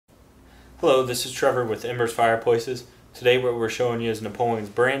Hello, this is Trevor with Ember's Fireplaces. Today what we're showing you is Napoleon's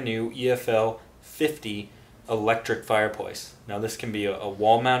brand new EFL50 electric fireplace. Now this can be a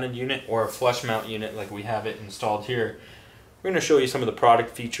wall-mounted unit or a flush mount unit like we have it installed here. We're going to show you some of the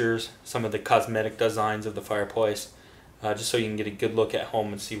product features, some of the cosmetic designs of the fireplace, just so you can get a good look at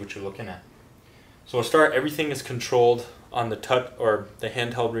home and see what you're looking at. So we'll start. Everything is controlled on the touch or the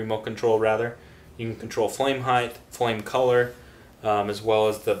handheld remote control rather. You can control flame height, flame color, as well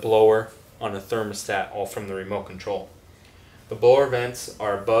as the blower on a thermostat, all from the remote control. The blower vents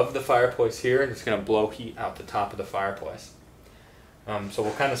are above the fireplace here, and it's going to blow heat out the top of the fireplace. So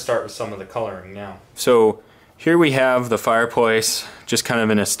we'll kind of start with some of the coloring now. So here we have the fireplace just kind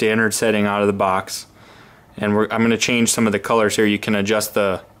of in a standard setting out of the box, and I'm going to change some of the colors here. You can adjust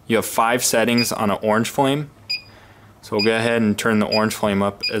you have 5 settings on an orange flame, so we'll go ahead and turn the orange flame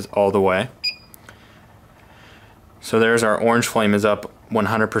up all the way. So there's our orange flame is up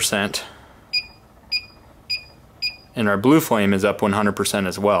 100%. And our blue flame is up 100%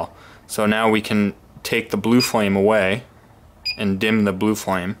 as well. So now we can take the blue flame away and dim the blue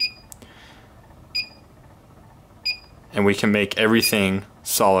flame, and we can make everything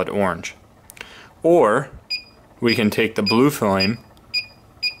solid orange. Or we can take the blue flame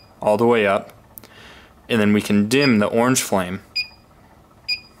all the way up, and then we can dim the orange flame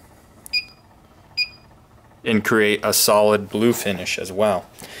and create a solid blue finish as well.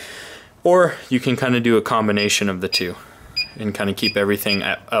 Or you can kind of do a combination of the two and kind of keep everything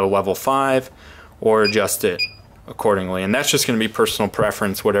at a level 5 or adjust it accordingly. And that's just going to be personal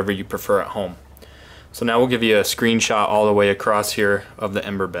preference, whatever you prefer at home. So now we'll give you a screenshot all the way across here of the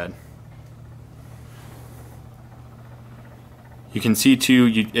ember bed. You can see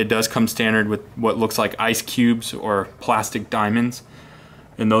too, it does come standard with what looks like ice cubes or plastic diamonds.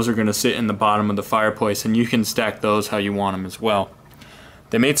 And those are going to sit in the bottom of the fireplace, and you can stack those how you want them as well.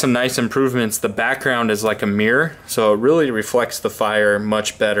 They made some nice improvements. The background is like a mirror, so it really reflects the fire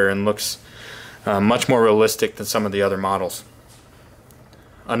much better and looks much more realistic than some of the other models.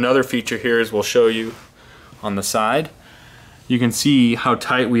 Another feature here is we'll show you on the side. You can see how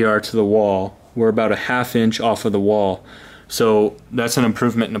tight we are to the wall. We're about a ½ inch off of the wall. So that's an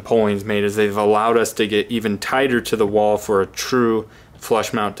improvement Napoleon's made, is they've allowed us to get even tighter to the wall for a true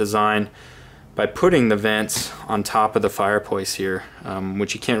flush mount design by putting the vents on top of the fireplace here,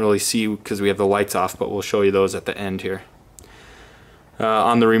 which you can't really see because we have the lights off, but we'll show you those at the end here.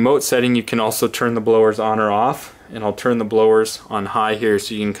 On the remote setting, you can also turn the blowers on or off, and I'll turn the blowers on high here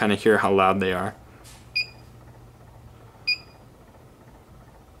so you can kind of hear how loud they are.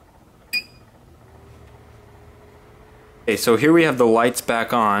 Okay, so here we have the lights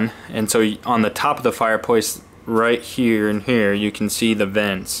back on, and so on the top of the fireplace right here and here you can see the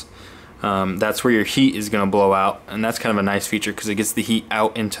vents. That's where your heat is going to blow out, and that's kind of a nice feature because it gets the heat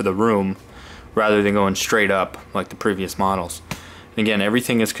out into the room rather than going straight up like the previous models. And again,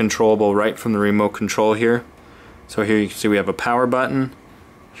 everything is controllable right from the remote control here. So here you can see we have a power button.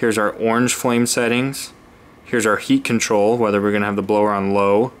 Here's our orange flame settings. Here's our heat control, whether we're going to have the blower on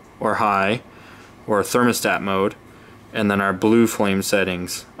low or high or thermostat mode, and then our blue flame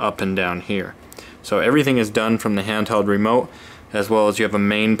settings up and down here. So everything is done from the handheld remote, as well as you have a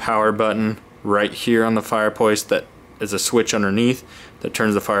main power button right here on the fireplace that is a switch underneath that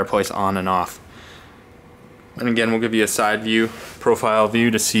turns the fireplace on and off. And again, we'll give you a side view, profile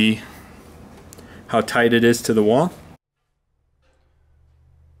view, to see how tight it is to the wall.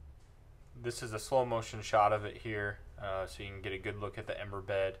 This is a slow motion shot of it here, so you can get a good look at the ember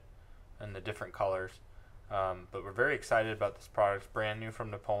bed and the different colors. But we're very excited about this product. It's brand new from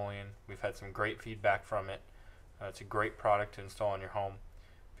Napoleon. We've had some great feedback from it. It's a great product to install in your home.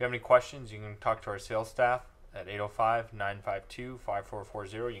 If you have any questions, you can talk to our sales staff at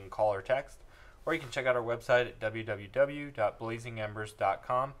 805-952-5440. You can call or text, or you can check out our website at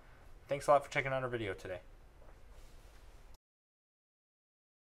www.blazingembers.com. Thanks a lot for checking out our video today.